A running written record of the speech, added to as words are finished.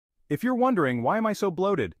If you're wondering why am I so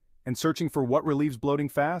bloated and searching for what relieves bloating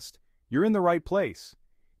fast, you're in the right place.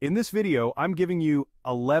 In this video, I'm giving you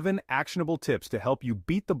 11 actionable tips to help you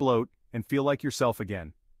beat the bloat and feel like yourself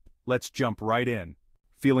again. Let's jump right in.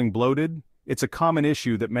 Feeling bloated? It's a common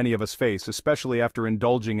issue that many of us face, especially after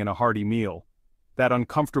indulging in a hearty meal. That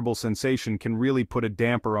uncomfortable sensation can really put a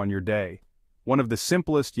damper on your day. One of the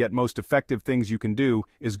simplest yet most effective things you can do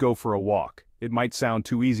is go for a walk. It might sound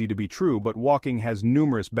too easy to be true, but walking has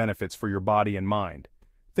numerous benefits for your body and mind.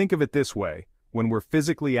 Think of it this way: when we're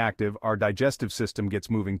physically active, our digestive system gets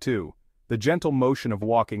moving too. The gentle motion of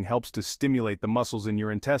walking helps to stimulate the muscles in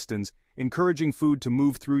your intestines, encouraging food to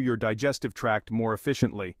move through your digestive tract more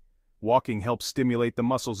efficiently. Walking helps stimulate the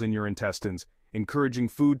muscles in your intestines, encouraging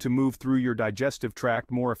food to move through your digestive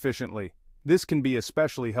tract more efficiently. This can be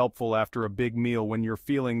especially helpful after a big meal when you're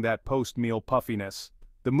feeling that post-meal puffiness.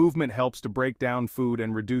 The movement helps to break down food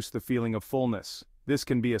and reduce the feeling of fullness. This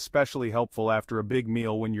can be especially helpful after a big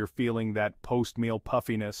meal when you're feeling that post-meal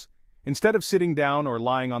puffiness. Instead of sitting down or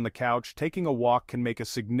lying on the couch, taking a walk can make a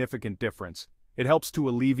significant difference. It helps to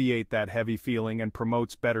alleviate that heavy feeling and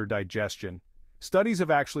promotes better digestion. Studies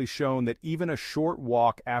have actually shown that even a short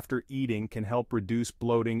walk after eating can help reduce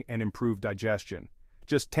bloating and improve digestion.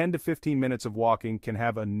 Just 10 to 15 minutes of walking can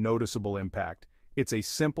have a noticeable impact. It's a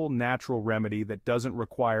simple, natural remedy that doesn't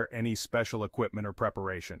require any special equipment or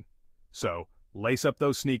preparation. So, lace up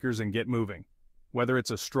those sneakers and get moving. Whether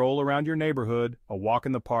it's a stroll around your neighborhood, a walk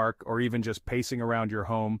in the park, or even just pacing around your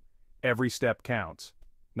home, every step counts.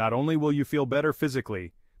 Not only will you feel better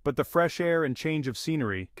physically, but the fresh air and change of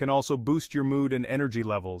scenery can also boost your mood and energy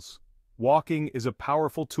levels. Walking is a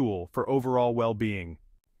powerful tool for overall well-being.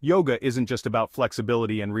 Yoga isn't just about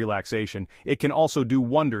flexibility and relaxation, it can also do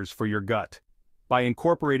wonders for your gut. By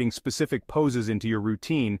incorporating specific poses into your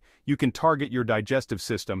routine, you can target your digestive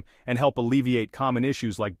system and help alleviate common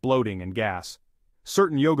issues like bloating and gas.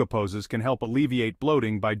 Certain yoga poses can help alleviate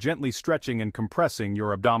bloating by gently stretching and compressing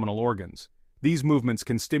your abdominal organs. These movements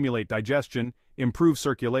can stimulate digestion, improve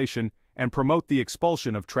circulation, and promote the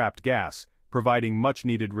expulsion of trapped gas, providing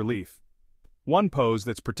much-needed relief. One pose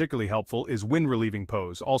that's particularly helpful is wind-relieving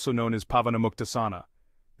pose, also known as Pavanamuktasana.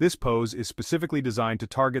 This pose is specifically designed to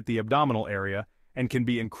target the abdominal area and can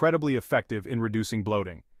be incredibly effective in reducing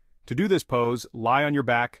bloating. To do this pose, lie on your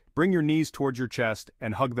back, bring your knees towards your chest,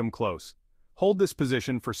 and hug them close. Hold this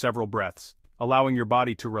position for several breaths, allowing your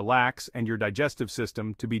body to relax and your digestive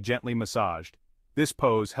system to be gently massaged. This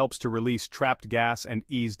pose helps to release trapped gas and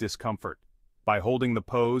ease discomfort. By holding the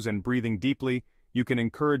pose and breathing deeply, you can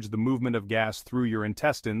encourage the movement of gas through your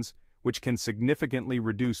intestines, which can significantly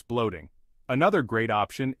reduce bloating. Another great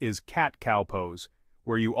option is cat-cow pose,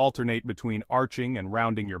 where you alternate between arching and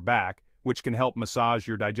rounding your back, which can help massage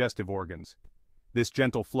your digestive organs. This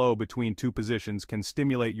gentle flow between two positions can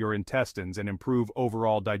stimulate your intestines and improve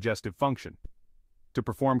overall digestive function. To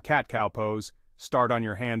perform cat-cow pose, start on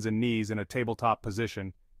your hands and knees in a tabletop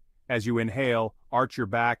position. As you inhale, arch your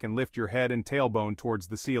back and lift your head and tailbone towards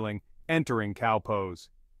the ceiling, entering cow pose.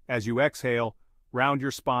 As you exhale, round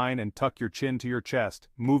your spine and tuck your chin to your chest,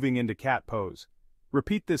 moving into cat pose.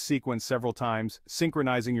 Repeat this sequence several times,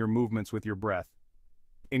 synchronizing your movements with your breath.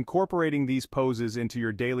 Incorporating these poses into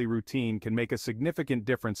your daily routine can make a significant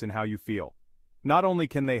difference in how you feel. Not only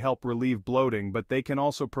can they help relieve bloating, but they can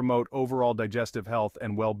also promote overall digestive health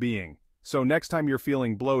and well-being. So next time you're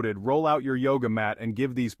feeling bloated, roll out your yoga mat and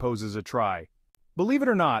give these poses a try. Believe it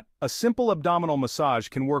or not, a simple abdominal massage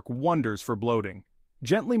can work wonders for bloating.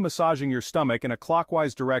 Gently massaging your stomach in a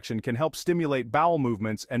clockwise direction can help stimulate bowel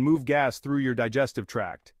movements and move gas through your digestive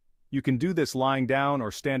tract. You can do this lying down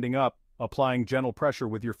or standing up, applying gentle pressure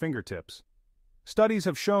with your fingertips. Studies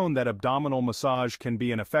have shown that abdominal massage can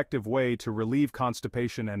be an effective way to relieve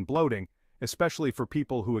constipation and bloating, especially for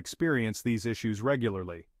people who experience these issues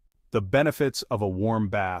regularly. The benefits of a warm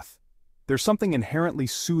bath. There's something inherently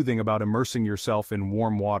soothing about immersing yourself in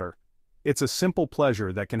warm water. It's a simple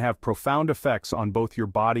pleasure that can have profound effects on both your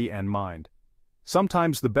body and mind.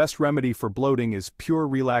 Sometimes the best remedy for bloating is pure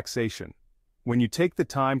relaxation. When you take the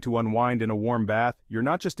time to unwind in a warm bath, you're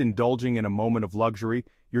not just indulging in a moment of luxury,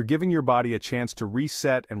 you're giving your body a chance to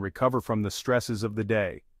reset and recover from the stresses of the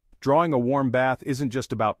day. Drawing a warm bath isn't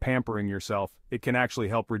just about pampering yourself, it can actually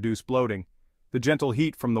help reduce bloating. The gentle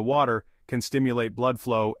heat from the water can stimulate blood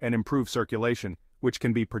flow and improve circulation, which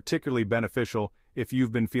can be particularly beneficial if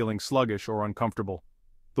you've been feeling sluggish or uncomfortable.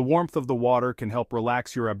 The warmth of the water can help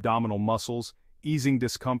relax your abdominal muscles, easing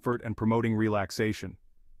discomfort and promoting relaxation.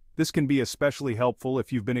 This can be especially helpful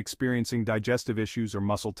if you've been experiencing digestive issues or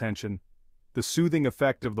muscle tension. The soothing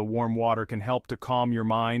effect of the warm water can help to calm your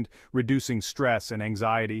mind, reducing stress and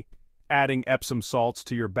anxiety. Adding Epsom salts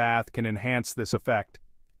to your bath can enhance this effect.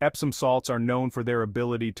 Epsom salts are known for their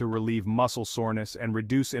ability to relieve muscle soreness and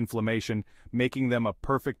reduce inflammation, making them a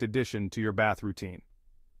perfect addition to your bath routine.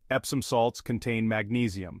 Epsom salts contain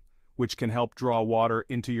magnesium, which can help draw water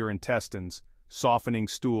into your intestines, softening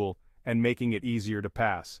stool and making it easier to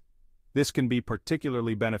pass. This can be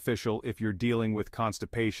particularly beneficial if you're dealing with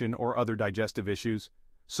constipation or other digestive issues.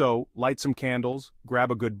 So, light some candles,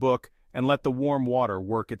 grab a good book, and let the warm water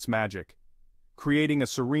work its magic. Creating a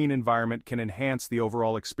serene environment can enhance the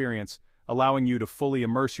overall experience, allowing you to fully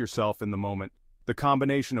immerse yourself in the moment. The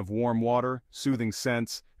combination of warm water, soothing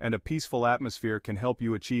scents, and a peaceful atmosphere can help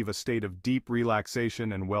you achieve a state of deep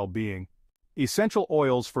relaxation and well-being. Essential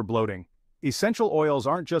oils for bloating. Essential oils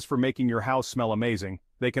aren't just for making your house smell amazing,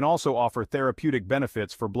 they can also offer therapeutic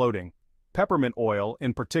benefits for bloating. Peppermint oil,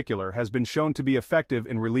 in particular, has been shown to be effective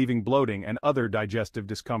in relieving bloating and other digestive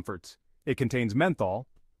discomforts. It contains menthol,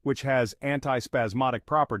 which has antispasmodic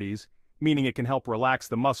properties, meaning it can help relax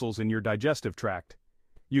the muscles in your digestive tract.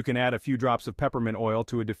 You can add a few drops of peppermint oil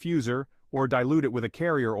to a diffuser or dilute it with a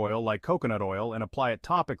carrier oil like coconut oil and apply it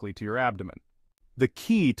topically to your abdomen. The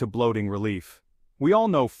key to bloating relief. We all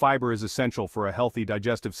know fiber is essential for a healthy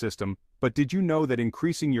digestive system, but did you know that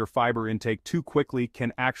increasing your fiber intake too quickly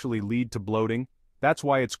can actually lead to bloating? That's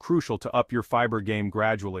why it's crucial to up your fiber game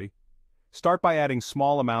gradually. Start by adding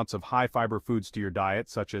small amounts of high-fiber foods to your diet,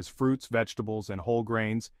 such as fruits, vegetables, and whole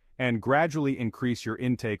grains, and gradually increase your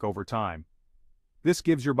intake over time. This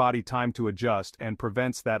gives your body time to adjust and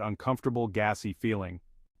prevents that uncomfortable, gassy feeling.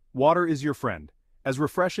 Water is your friend. As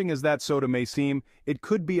refreshing as that soda may seem, it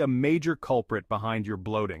could be a major culprit behind your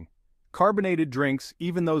bloating. Carbonated drinks,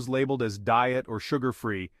 even those labeled as diet or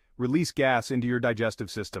sugar-free, release gas into your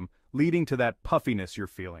digestive system, leading to that puffiness you're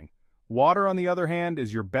feeling. Water, on the other hand,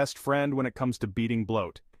 is your best friend when it comes to beating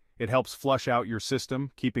bloat. It helps flush out your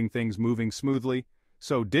system, keeping things moving smoothly,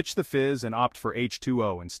 so ditch the fizz and opt for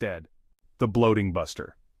H2O instead. The Bloating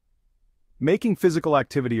Buster. Making physical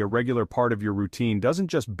activity a regular part of your routine doesn't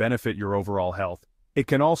just benefit your overall health, it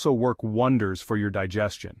can also work wonders for your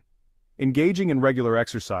digestion. Engaging in regular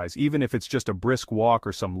exercise, even if it's just a brisk walk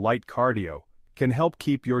or some light cardio, can help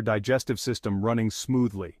keep your digestive system running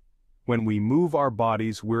smoothly. When we move our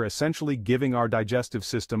bodies, we're essentially giving our digestive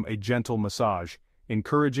system a gentle massage,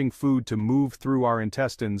 encouraging food to move through our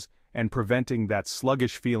intestines and preventing that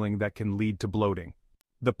sluggish feeling that can lead to bloating.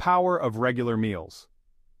 The power of regular meals.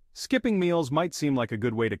 Skipping meals might seem like a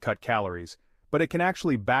good way to cut calories, but it can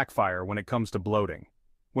actually backfire when it comes to bloating.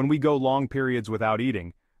 When we go long periods without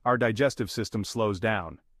eating, our digestive system slows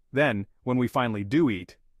down. Then, when we finally do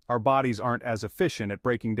eat, our bodies aren't as efficient at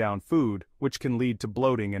breaking down food, which can lead to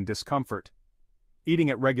bloating and discomfort. Eating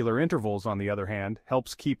at regular intervals, on the other hand,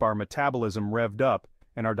 helps keep our metabolism revved up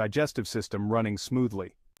and our digestive system running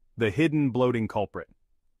smoothly. The hidden bloating culprit.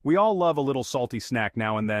 We all love a little salty snack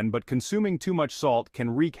now and then, but consuming too much salt can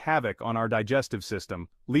wreak havoc on our digestive system,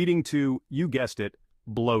 leading to, you guessed it,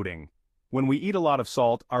 bloating. When we eat a lot of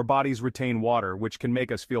salt, our bodies retain water, which can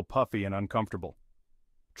make us feel puffy and uncomfortable.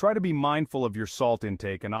 Try to be mindful of your salt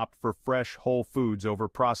intake and opt for fresh, whole foods over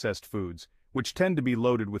processed foods, which tend to be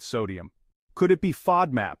loaded with sodium. Could it be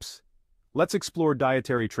FODMAPs? Let's explore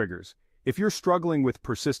dietary triggers. If you're struggling with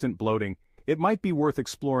persistent bloating, it might be worth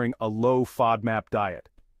exploring a low FODMAP diet.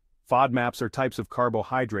 FODMAPs are types of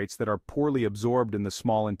carbohydrates that are poorly absorbed in the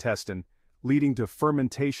small intestine, leading to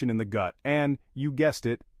fermentation in the gut and, you guessed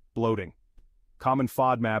it, bloating. Common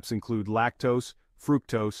FODMAPs include lactose,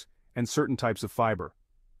 fructose, and certain types of fiber.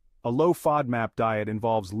 A low FODMAP diet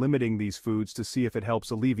involves limiting these foods to see if it helps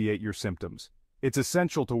alleviate your symptoms. It's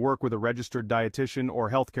essential to work with a registered dietitian or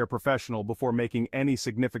healthcare professional before making any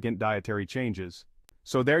significant dietary changes.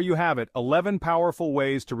 So there you have it, 11 powerful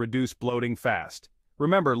ways to reduce bloating fast.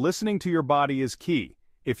 Remember, listening to your body is key.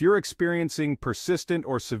 If you're experiencing persistent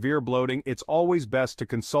or severe bloating, it's always best to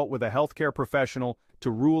consult with a healthcare professional to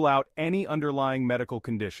rule out any underlying medical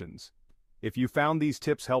conditions. If you found these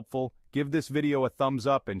tips helpful, give this video a thumbs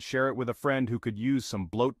up and share it with a friend who could use some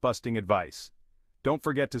bloat-busting advice. Don't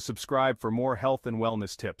forget to subscribe for more health and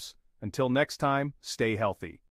wellness tips. Until next time, stay healthy.